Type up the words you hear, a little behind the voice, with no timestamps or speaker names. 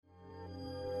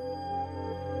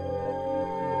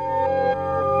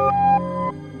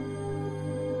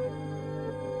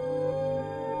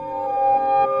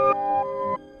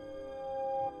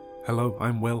Hello,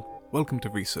 I'm Will. Welcome to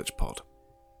Research Pod.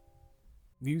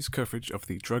 News coverage of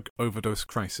the drug overdose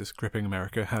crisis gripping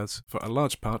America has, for a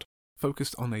large part,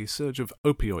 focused on a surge of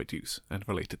opioid use and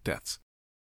related deaths.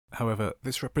 However,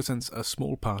 this represents a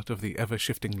small part of the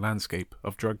ever-shifting landscape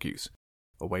of drug use.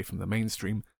 Away from the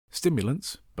mainstream,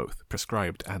 stimulants, both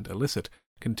prescribed and illicit,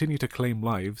 continue to claim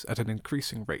lives at an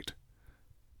increasing rate.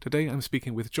 Today I'm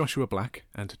speaking with Joshua Black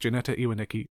and Janetta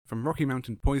Iwanicki from Rocky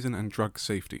Mountain Poison and Drug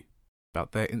Safety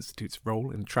about their institute's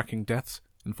role in tracking deaths,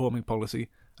 informing policy,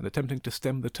 and attempting to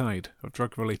stem the tide of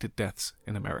drug-related deaths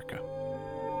in America.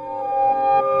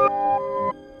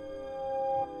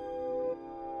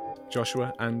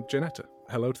 Joshua and Janetta,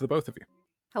 hello to the both of you.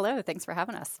 Hello, thanks for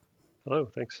having us. Hello,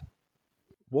 thanks.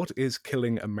 What is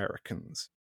killing Americans?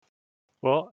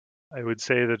 Well, I would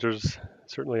say that there's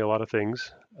certainly a lot of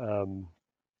things,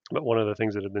 but one of the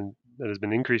things that has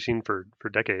been increasing for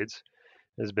decades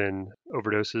has been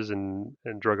overdoses and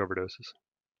drug overdoses.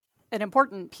 An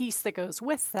important piece that goes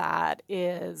with that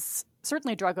is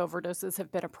certainly drug overdoses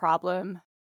have been a problem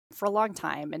for a long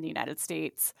time in the United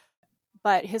States,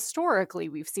 but historically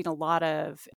we've seen a lot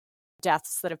of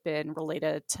deaths that have been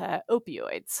related to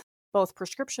opioids, both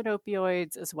prescription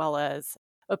opioids as well as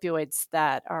opioids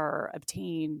that are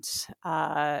obtained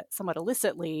somewhat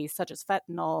illicitly, such as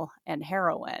fentanyl and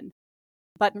heroin.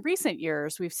 But in recent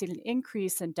years, we've seen an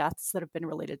increase in deaths that have been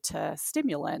related to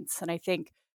stimulants. And I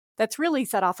think that's really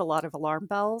set off a lot of alarm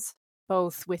bells,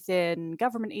 both within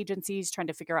government agencies trying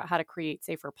to figure out how to create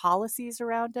safer policies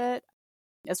around it,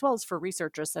 as well as for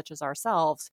researchers such as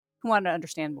ourselves who want to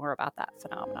understand more about that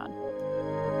phenomenon.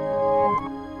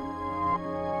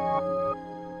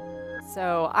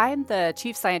 So I'm the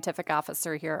Chief Scientific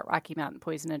Officer here at Rocky Mountain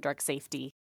Poison and Drug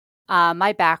Safety.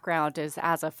 My background is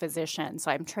as a physician,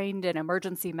 so I'm trained in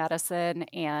emergency medicine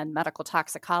and medical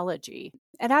toxicology.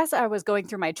 And as I was going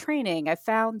through my training, I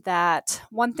found that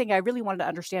one thing I really wanted to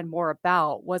understand more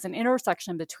about was an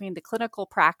intersection between the clinical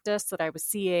practice that I was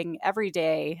seeing every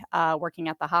day working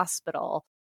at the hospital,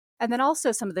 and then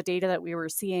also some of the data that we were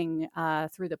seeing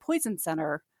through the Poison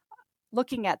Center,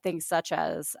 looking at things such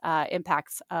as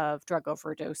impacts of drug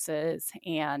overdoses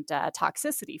and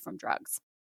toxicity from drugs.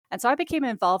 And so I became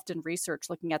involved in research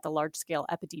looking at the large-scale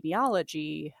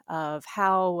epidemiology of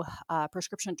how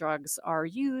prescription drugs are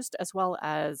used as well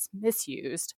as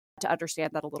misused to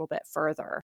understand that a little bit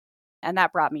further. And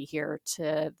that brought me here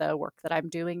to the work that I'm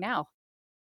doing now.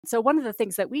 So one of the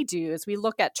things that we do is we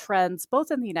look at trends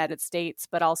both in the United States,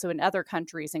 but also in other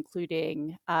countries,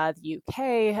 including the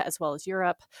UK as well as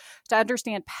Europe, to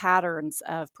understand patterns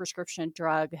of prescription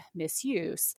drug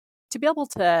misuse, to be able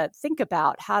to think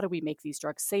about how do we make these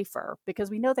drugs safer, because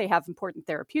we know they have important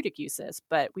therapeutic uses,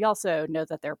 but we also know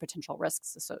that there are potential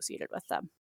risks associated with them.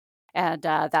 And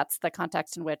that's the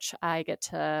context in which I get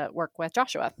to work with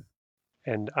Joshua.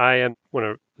 And I am one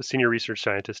of the senior research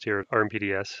scientists here at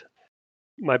RMPDS.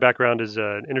 My background is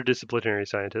an interdisciplinary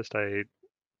scientist. I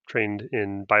trained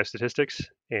in biostatistics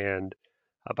and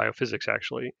biophysics,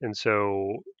 actually. And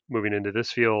so moving into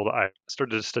this field, I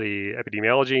started to study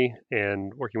epidemiology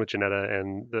and working with Janetta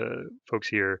and the folks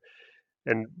here.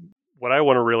 And what I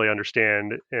want to really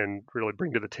understand and really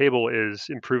bring to the table is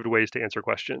improved ways to answer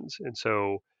questions. And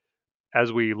so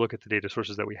as we look at the data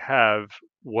sources that we have,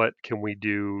 what can we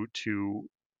do to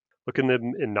look in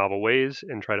them in novel ways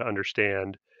and try to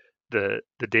understand the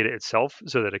data itself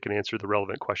so that it can answer the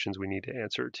relevant questions we need to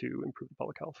answer to improve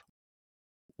public health?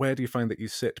 Where do you find that you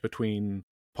sit between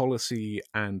policy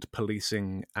and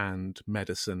policing and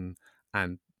medicine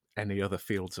and any other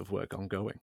fields of work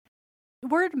ongoing?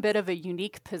 We're in a bit of a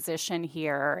unique position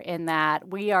here in that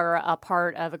we are a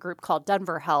part of a group called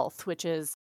Denver Health, which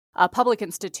is a public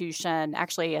institution,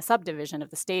 actually a subdivision of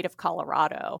the state of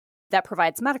Colorado, that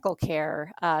provides medical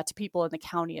care to people in the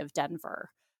county of Denver.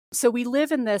 So we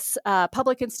live in this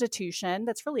public institution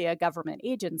that's really a government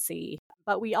agency,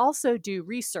 but we also do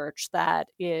research that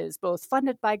is both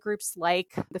funded by groups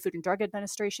like the Food and Drug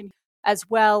Administration, as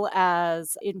well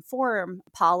as inform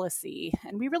policy.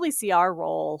 And we really see our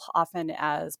role often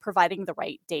as providing the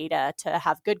right data to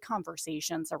have good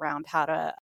conversations around how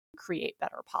to create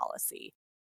better policy.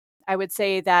 I would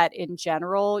say that in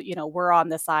general, we're on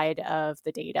the side of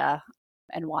the data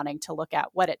and wanting to look at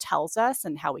what it tells us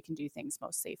and how we can do things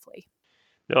most safely.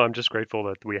 No, I'm just grateful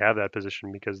that we have that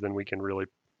position, because then we can really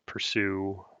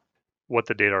pursue what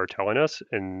the data are telling us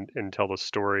and tell the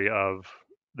story of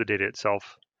the data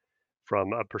itself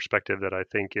from a perspective that I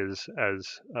think is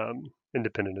as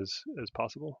independent as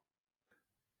possible.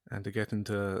 And to get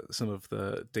into some of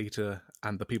the data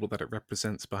and the people that it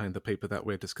represents behind the paper that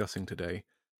we're discussing today,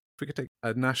 if we could take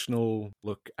a national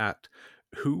look at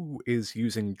who is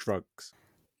using drugs.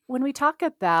 When we talk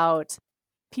about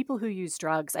people who use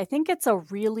drugs, I think it's a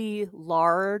really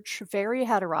large, very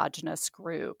heterogeneous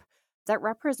group that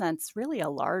represents really a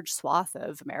large swath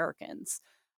of Americans.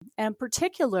 And in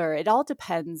particular, it all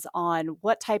depends on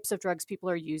what types of drugs people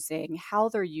are using, how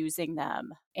they're using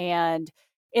them. And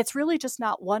it's really just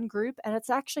not one group, and it's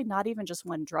actually not even just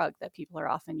one drug that people are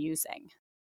often using.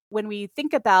 When we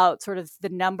think about sort of the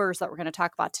numbers that we're going to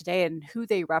talk about today and who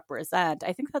they represent,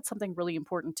 I think that's something really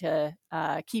important to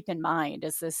keep in mind,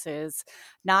 is this is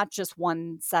not just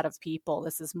one set of people.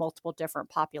 This is multiple different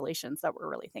populations that we're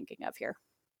really thinking of here.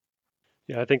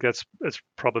 Yeah, I think that's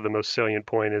probably the most salient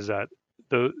point, is that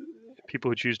the people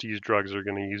who choose to use drugs are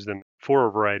going to use them for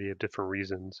a variety of different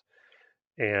reasons.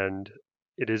 And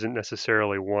it isn't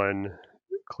necessarily one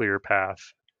clear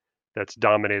path that's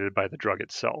dominated by the drug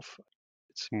itself.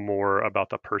 It's more about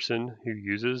the person who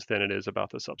uses than it is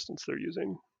about the substance they're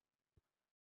using.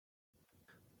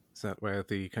 Is that where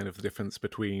the kind of difference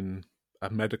between a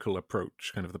medical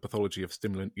approach, kind of the pathology of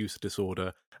stimulant use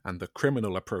disorder, and the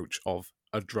criminal approach of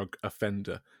a drug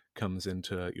offender comes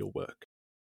into your work?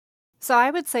 So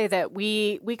I would say that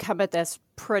we come at this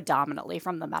predominantly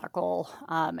from the medical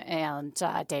and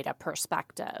data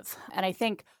perspective. And I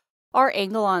think our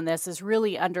angle on this is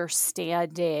really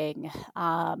understanding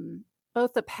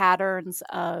both the patterns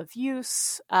of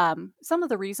use, some of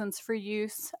the reasons for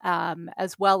use,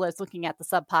 as well as looking at the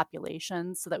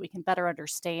subpopulations so that we can better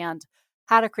understand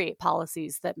how to create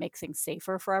policies that make things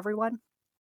safer for everyone.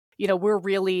 We're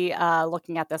really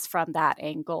looking at this from that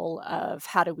angle of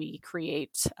how do we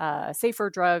create safer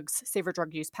drugs, safer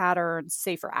drug use patterns,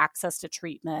 safer access to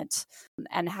treatment,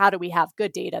 and how do we have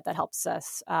good data that helps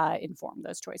us inform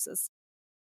those choices.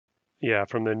 Yeah,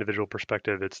 from the individual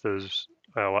perspective, it's those.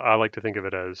 I like to think of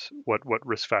it as what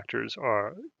risk factors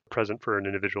are present for an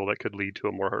individual that could lead to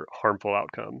a more harmful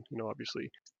outcome. Obviously,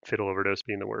 fatal overdose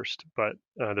being the worst, but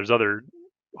there's other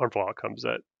harmful outcomes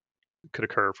that could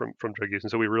occur from drug use. And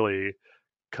so we really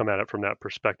come at it from that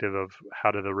perspective of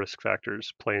how do the risk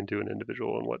factors play into an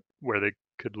individual and where they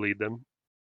could lead them.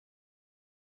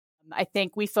 I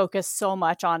think we focus so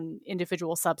much on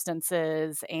individual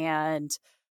substances and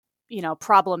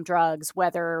problem drugs,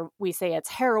 whether we say it's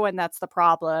heroin that's the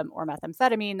problem, or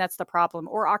methamphetamine that's the problem,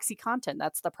 or OxyContin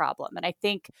that's the problem. And I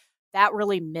think that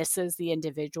really misses the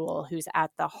individual who's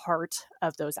at the heart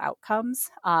of those outcomes,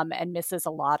 and misses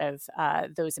a lot of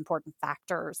those important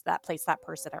factors that place that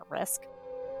person at risk.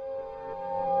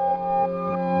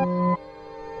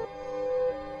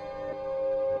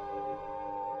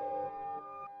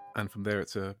 And from there,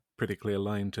 it's a pretty clear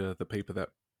line to the paper that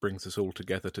brings us all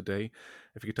together today.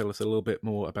 If you could tell us a little bit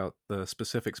more about the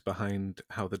specifics behind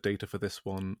how the data for this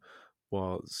one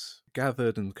was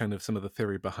gathered and kind of some of the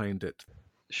theory behind it.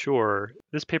 Sure.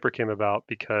 This paper came about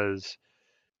because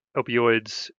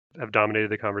opioids have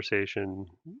dominated the conversation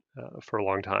for a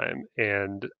long time,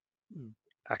 and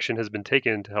action has been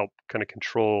taken to help kind of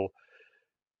control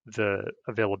the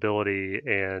availability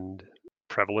and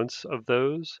prevalence of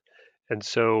those. And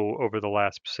so over the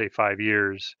last, say, 5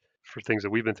 years, for things that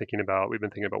we've been thinking about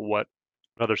what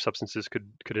other substances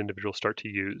could individuals start to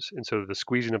use. And so the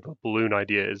squeezing of the balloon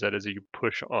idea is that as you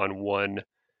push on one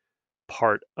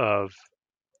part of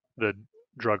the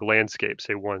drug landscape,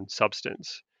 say one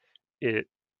substance, it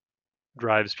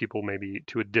drives people maybe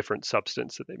to a different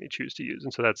substance that they may choose to use.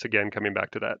 And so that's, again, coming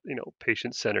back to that,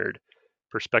 patient-centered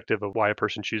perspective of why a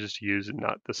person chooses to use and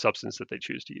not the substance that they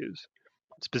choose to use.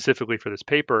 Specifically for this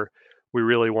paper, we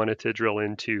really wanted to drill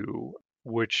into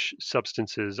which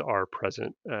substances are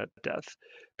present at death,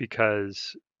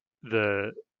 because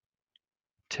the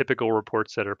typical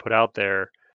reports that are put out there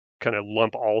kind of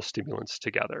lump all stimulants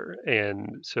together. And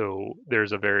so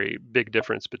there's a very big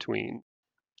difference between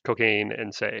cocaine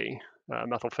and, say,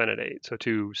 methylphenidate. So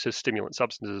two stimulant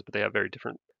substances, but they have very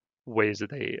different ways that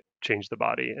they change the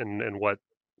body and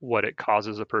what it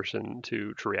causes a person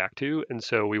to react to. And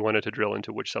so we wanted to drill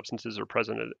into which substances are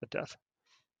present at death.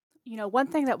 One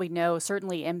thing that we know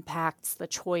certainly impacts the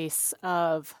choice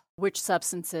of which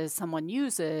substances someone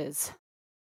uses.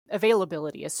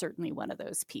 Availability is certainly one of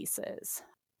those pieces.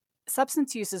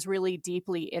 Substance use is really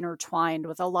deeply intertwined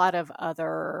with a lot of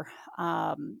other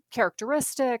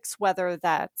characteristics, whether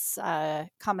that's a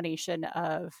combination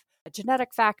of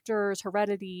genetic factors,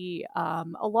 heredity,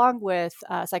 along with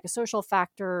psychosocial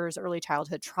factors, early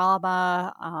childhood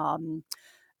trauma,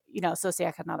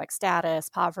 socioeconomic status,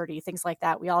 poverty, things like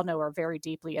that, we all know are very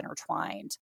deeply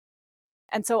intertwined.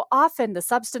 And so often the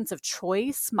substance of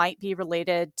choice might be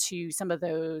related to some of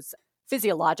those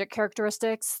physiologic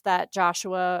characteristics that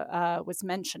Joshua was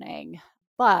mentioning.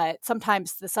 But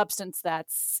sometimes the substance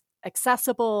that's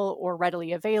accessible or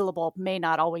readily available may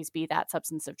not always be that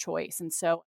substance of choice. And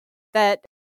so that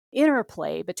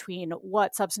interplay between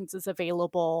what substance is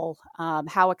available,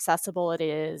 how accessible it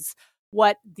is,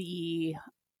 what the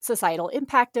societal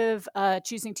impact of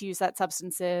choosing to use that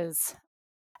substance is,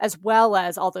 as well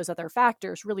as all those other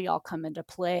factors, really all come into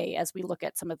play as we look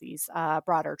at some of these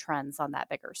broader trends on that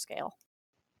bigger scale.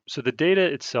 So the data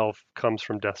itself comes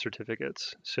from death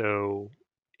certificates. So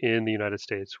in the United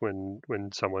States, when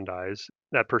someone dies,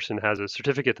 that person has a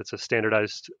certificate that's a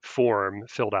standardized form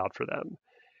filled out for them.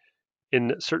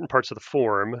 In certain parts of the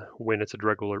form, when it's a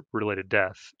drug-related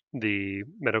death, the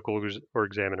medical or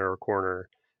examiner or coroner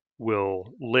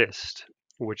will list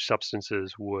which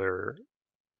substances were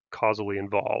causally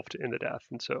involved in the death.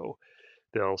 And so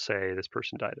they'll say this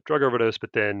person died of drug overdose,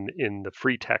 but then in the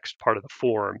free text part of the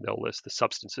form, they'll list the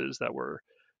substances that were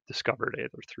discovered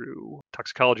either through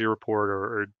toxicology report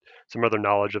or some other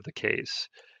knowledge of the case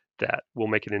that will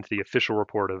make it into the official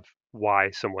report of why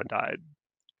someone died.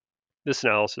 This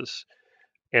analysis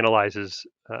analyzes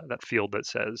that field that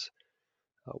says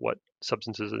what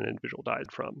substances an individual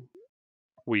died from.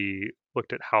 We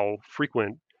looked at how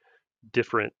frequent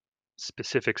different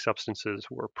specific substances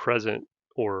were present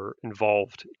or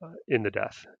involved in the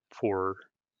death for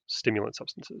stimulant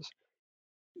substances.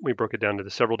 We broke it down into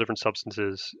several different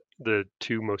substances, the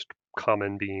two most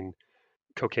common being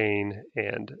cocaine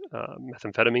and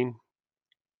methamphetamine.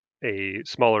 A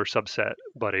smaller subset,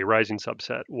 but a rising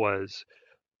subset, was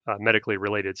medically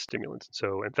related stimulants.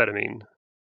 So amphetamine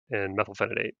and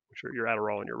methylphenidate, which are your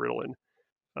Adderall and your Ritalin,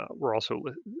 were also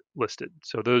listed.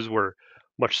 So those were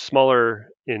much smaller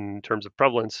in terms of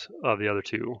prevalence of the other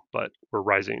two, but were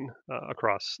rising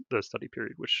across the study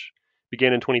period, which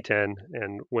began in 2010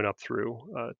 and went up through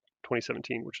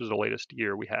 2017, which was the latest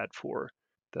year we had for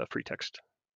the free text.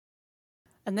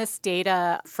 And this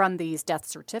data from these death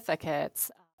certificates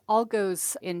all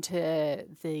goes into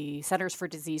the Centers for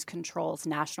Disease Control's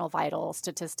National Vital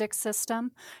Statistics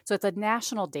System. So it's a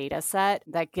national data set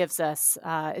that gives us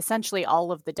essentially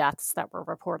all of the deaths that were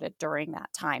reported during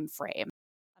that time frame.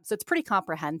 So it's pretty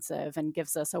comprehensive and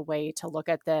gives us a way to look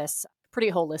at this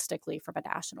pretty holistically from a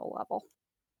national level.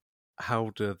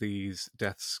 How do these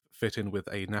deaths fit in with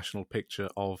a national picture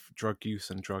of drug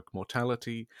use and drug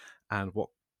mortality, and what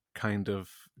kind of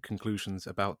conclusions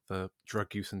about the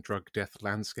drug use and drug death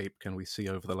landscape can we see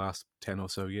over the last 10 or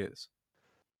so years?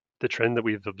 The trend that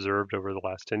we've observed over the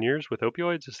last 10 years with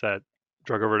opioids is that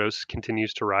drug overdose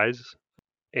continues to rise,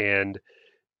 and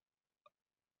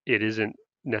it isn't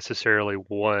necessarily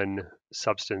one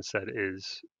substance that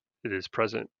is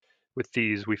present. With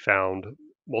these, we found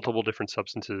multiple different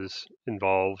substances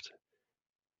involved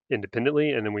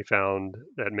independently, and then we found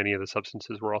that many of the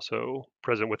substances were also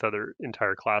present with other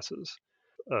entire classes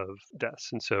of deaths.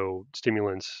 And so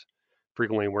stimulants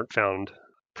frequently weren't found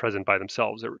present by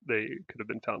themselves. They could have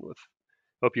been found with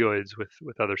opioids,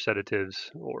 with other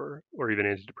sedatives, or even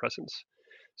antidepressants.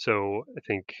 So I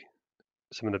think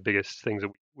some of the biggest things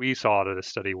that we saw out of this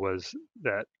study was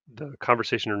that the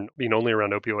conversation being only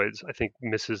around opioids, I think,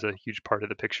 misses a huge part of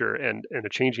the picture and a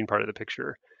changing part of the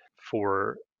picture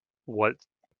for what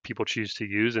people choose to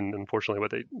use and unfortunately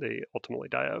what they ultimately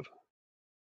die of.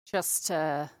 Just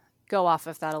to go off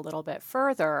of that a little bit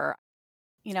further,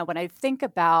 when I think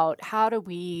about how do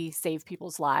we save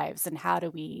people's lives and how do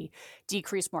we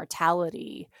decrease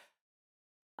mortality,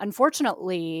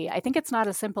 unfortunately, I think it's not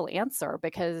a simple answer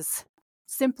because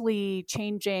simply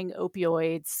changing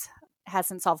opioids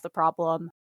hasn't solved the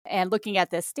problem. And looking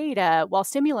at this data, while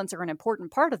stimulants are an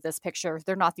important part of this picture,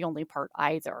 they're not the only part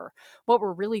either. What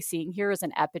we're really seeing here is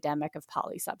an epidemic of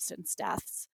polysubstance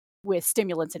deaths, with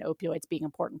stimulants and opioids being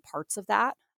important parts of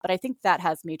that. But I think that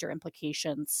has major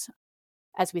implications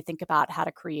as we think about how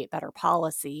to create better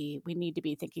policy. We need to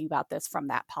be thinking about this from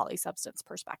that polysubstance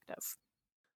perspective.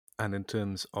 And in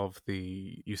terms of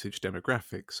the usage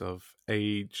demographics of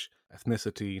age,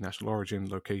 ethnicity, national origin,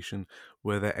 location,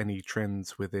 were there any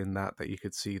trends within that you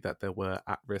could see that there were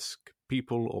at-risk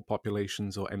people or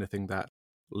populations or anything that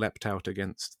leapt out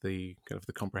against the kind of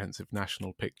the comprehensive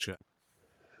national picture?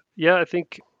 Yeah, I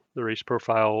think the race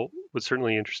profile was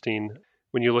certainly interesting.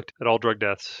 When you looked at all drug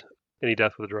deaths, any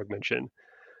death with a drug mention,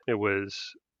 it was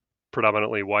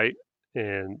predominantly white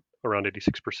and around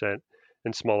 86%,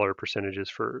 and smaller percentages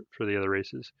for the other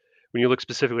races. When you look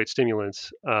specifically at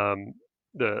stimulants,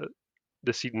 the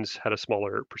decedents had a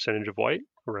smaller percentage of white,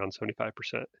 around 75%,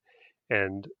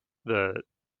 and the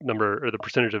number or the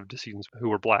percentage of decedents who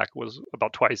were black was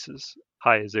about twice as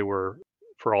high as they were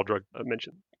for all drug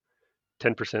mentioned,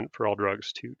 10% for all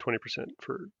drugs to 20%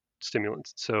 for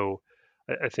stimulants. So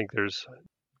I think there's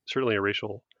certainly a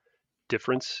racial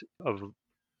difference of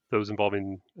those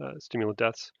involving stimulant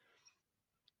deaths.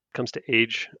 When it comes to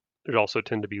age, it also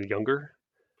tend to be younger.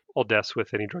 All deaths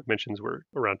with any drug mentions were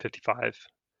around 55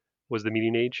 was the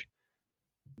median age.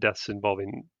 Deaths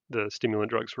involving the stimulant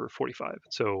drugs were 45.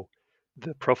 So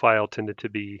the profile tended to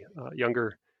be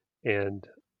younger and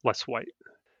less white.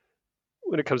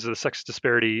 When it comes to the sex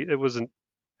disparity, it wasn't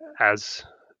as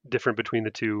different between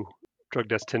the two. Drug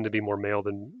deaths tend to be more male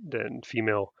than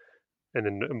female, and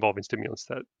then involving stimulants,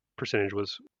 that percentage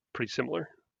was pretty similar.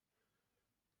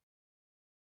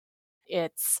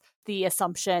 It's the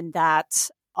assumption that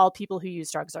all people who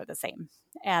use drugs are the same.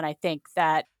 And I think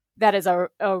that is a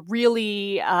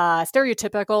really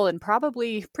stereotypical and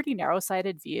probably pretty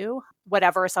narrow-sighted view,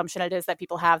 whatever assumption it is that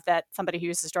people have that somebody who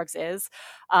uses drugs is.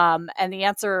 And the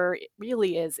answer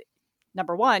really is,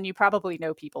 number one, you probably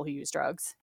know people who use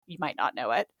drugs. You might not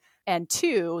know it. And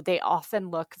two, they often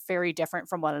look very different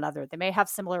from one another. They may have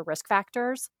similar risk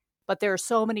factors, but there are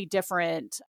so many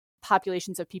different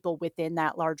populations of people within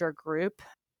that larger group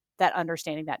that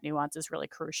understanding that nuance is really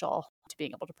crucial to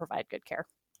being able to provide good care.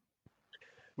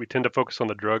 We tend to focus on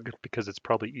the drug because it's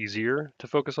probably easier to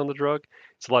focus on the drug.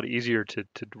 It's a lot easier to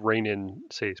rein in,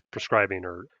 say, prescribing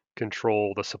or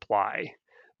control the supply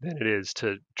than it is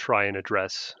to try and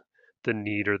address the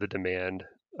need or the demand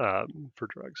for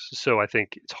drugs. So I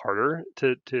think it's harder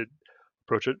to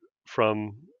approach it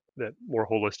from that more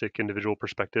holistic individual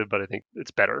perspective, but I think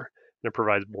it's better and it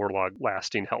provides more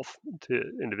lasting health to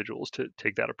individuals to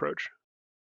take that approach.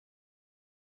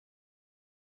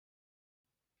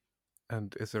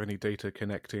 And is there any data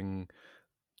connecting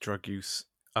drug use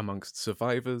amongst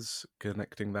survivors,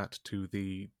 connecting that to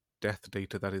the death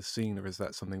data that is seen, or is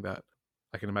that something that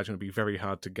I can imagine would be very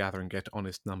hard to gather and get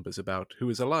honest numbers about who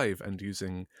is alive and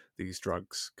using these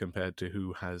drugs compared to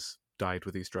who has died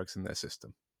with these drugs in their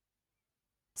system?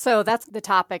 So that's the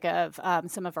topic of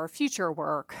some of our future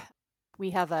work.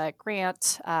 We have a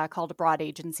grant called a Broad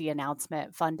Agency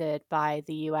Announcement funded by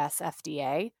the US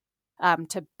FDA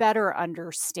to better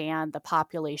understand the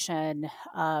population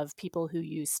of people who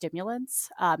use stimulants,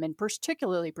 and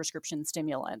particularly prescription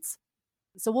stimulants.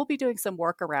 So we'll be doing some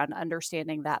work around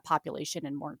understanding that population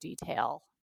in more detail,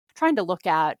 trying to look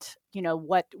at,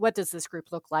 what does this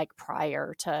group look like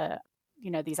prior to,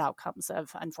 these outcomes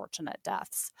of unfortunate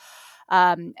deaths.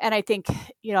 And I think,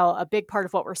 a big part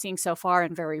of what we're seeing so far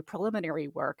in very preliminary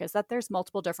work is that there's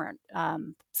multiple different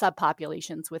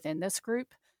subpopulations within this group,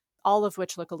 all of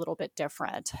which look a little bit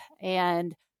different.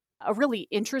 And a really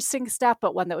interesting step,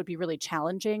 but one that would be really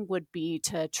challenging, would be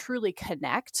to truly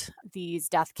connect these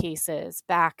death cases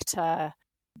back to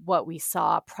what we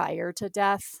saw prior to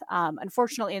death.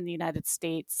 Unfortunately, in the United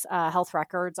States, health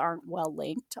records aren't well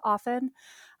linked often.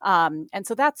 And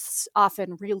so that's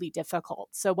often really difficult.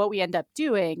 So what we end up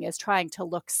doing is trying to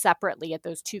look separately at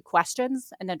those two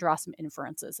questions and then draw some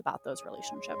inferences about those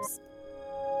relationships.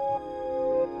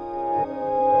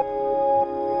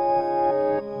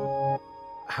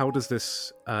 How does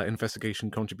this investigation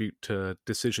contribute to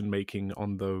decision-making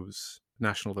on those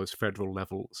national, those federal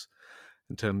levels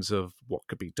in terms of what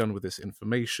could be done with this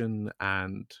information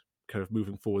and kind of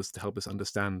moving forwards to help us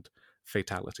understand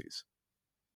fatalities?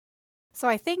 So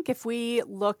I think if we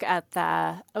look at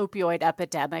the opioid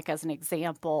epidemic as an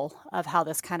example of how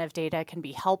this kind of data can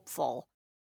be helpful,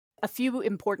 a few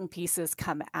important pieces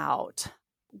come out.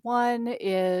 One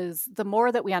is the more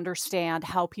that we understand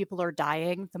how people are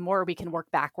dying, the more we can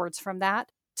work backwards from that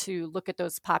to look at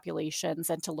those populations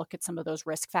and to look at some of those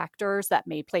risk factors that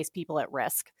may place people at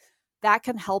risk. That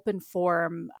can help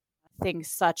inform things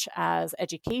such as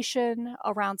education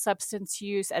around substance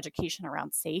use, education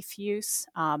around safe use,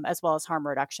 as well as harm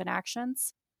reduction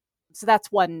actions. So that's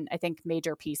one, I think,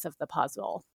 major piece of the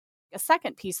puzzle. A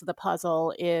second piece of the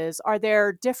puzzle is, are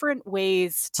there different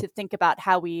ways to think about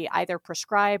how we either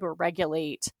prescribe or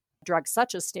regulate drugs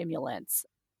such as stimulants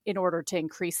in order to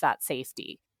increase that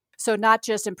safety? So not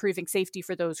just improving safety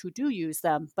for those who do use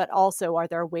them, but also are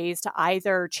there ways to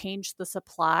either change the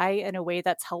supply in a way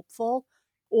that's helpful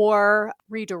or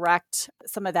redirect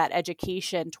some of that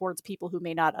education towards people who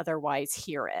may not otherwise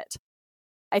hear it?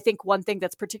 I think one thing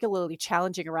that's particularly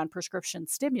challenging around prescription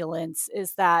stimulants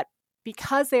is that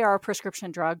because they are a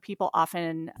prescription drug, people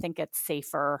often think it's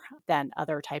safer than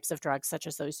other types of drugs, such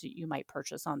as those that you might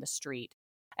purchase on the street.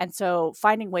 And so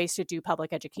finding ways to do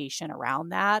public education around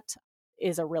that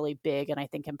is a really big and I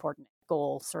think important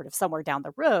goal sort of somewhere down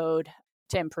the road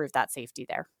to improve that safety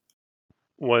there.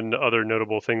 One other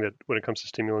notable thing that when it comes to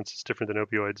stimulants is different than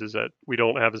opioids is that we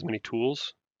don't have as many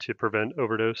tools to prevent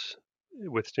overdose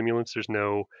with stimulants. There's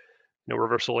no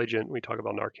reversal agent. We talk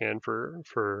about Narcan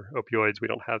for opioids. We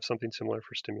don't have something similar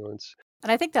for stimulants.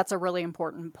 And I think that's a really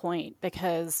important point,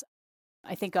 because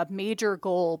I think a major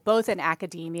goal, both in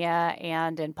academia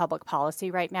and in public policy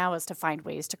right now, is to find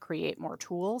ways to create more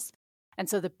tools. And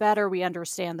so the better we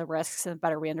understand the risks and the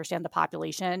better we understand the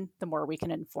population, the more we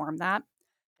can inform that.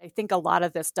 I think a lot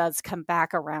of this does come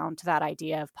back around to that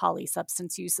idea of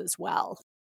polysubstance use as well.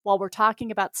 While we're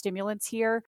talking about stimulants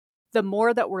here, the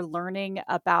more that we're learning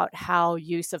about how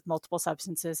use of multiple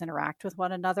substances interact with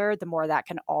one another, the more that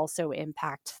can also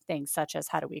impact things such as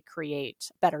how do we create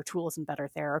better tools and better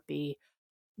therapy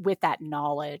with that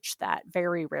knowledge that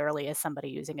very rarely is somebody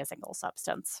using a single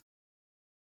substance.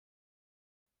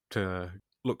 To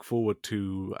look forward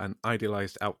to an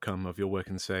idealized outcome of your work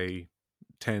in, say,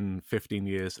 10, 15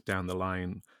 years down the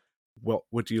line, what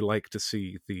would you like to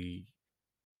see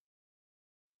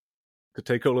to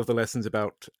take all of the lessons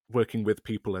about working with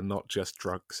people and not just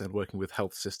drugs, and working with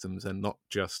health systems and not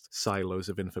just silos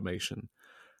of information?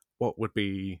 What would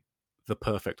be the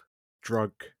perfect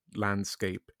drug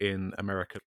landscape in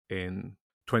America in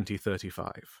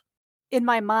 2035? In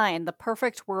my mind, the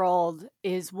perfect world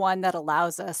is one that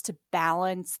allows us to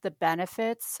balance the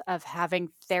benefits of having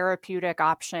therapeutic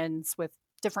options with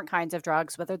different kinds of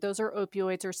drugs, whether those are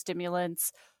opioids or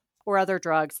stimulants or other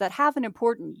drugs that have an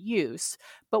important use,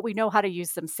 but we know how to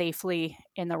use them safely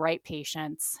in the right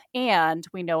patients. And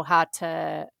we know how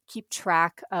to keep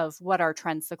track of what our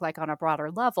trends look like on a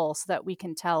broader level so that we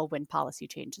can tell when policy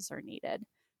changes are needed.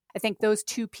 I think those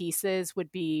two pieces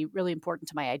would be really important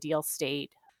to my ideal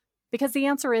state. Because the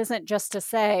answer isn't just to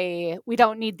say we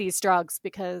don't need these drugs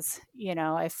because,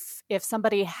 if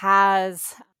somebody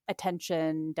has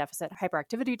attention deficit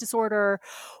hyperactivity disorder,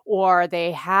 or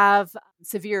they have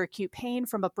severe acute pain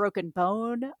from a broken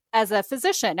bone, as a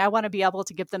physician, I want to be able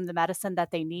to give them the medicine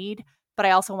that they need, but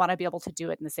I also want to be able to do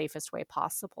it in the safest way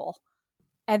possible.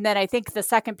 And then I think the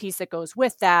second piece that goes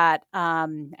with that,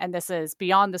 and this is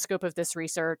beyond the scope of this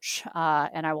research,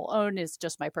 and I will own is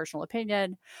just my personal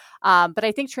opinion, but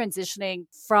I think transitioning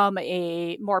from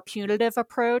a more punitive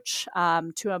approach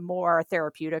to a more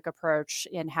therapeutic approach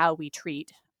in how we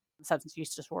treat substance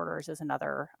use disorders is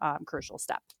another crucial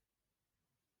step.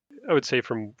 I would say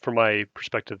from my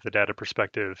perspective, the data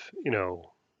perspective,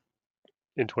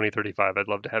 in 2035, I'd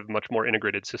love to have much more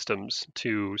integrated systems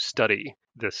to study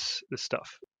this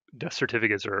stuff. Death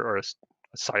certificates are a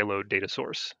siloed data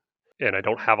source, and I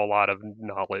don't have a lot of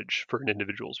knowledge for an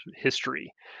individual's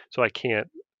history, so I can't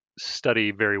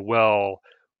study very well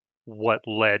what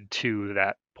led to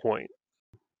that point.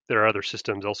 There are other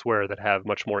systems elsewhere that have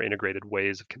much more integrated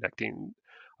ways of connecting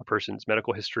a person's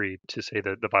medical history to, say,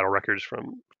 the vital records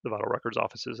from the vital records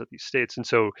offices at these states. And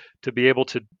so to be able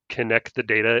to connect the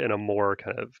data in a more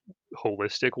kind of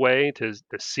holistic way to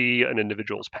see an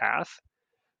individual's path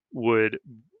would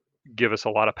give us a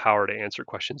lot of power to answer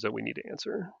questions that we need to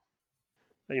answer.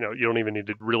 You don't even need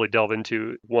to really delve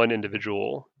into one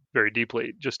individual very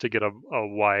deeply just to get a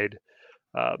wide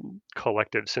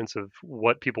collective sense of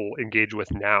what people engage with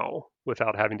now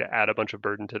without having to add a bunch of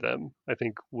burden to them, I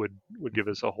think would give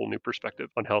us a whole new perspective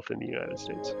on health in the United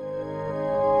States.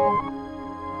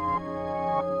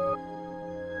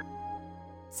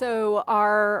 So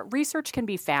our research can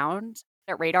be found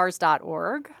at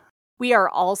radars.org. We are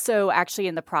also actually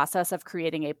in the process of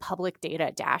creating a public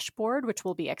data dashboard, which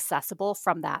will be accessible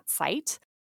from that site.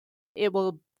 It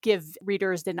will give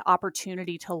readers an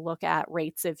opportunity to look at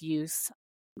rates of use,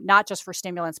 not just for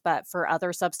stimulants, but for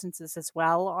other substances as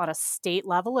well on a state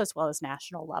level as well as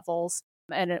national levels.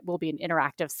 And it will be an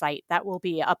interactive site that will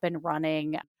be up and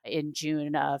running in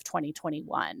June of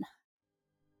 2021.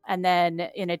 And then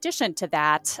in addition to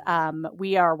that,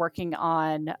 we are working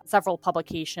on several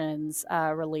publications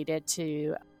related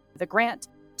to the grant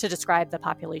to describe the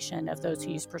population of those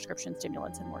who use prescription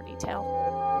stimulants in more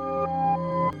detail.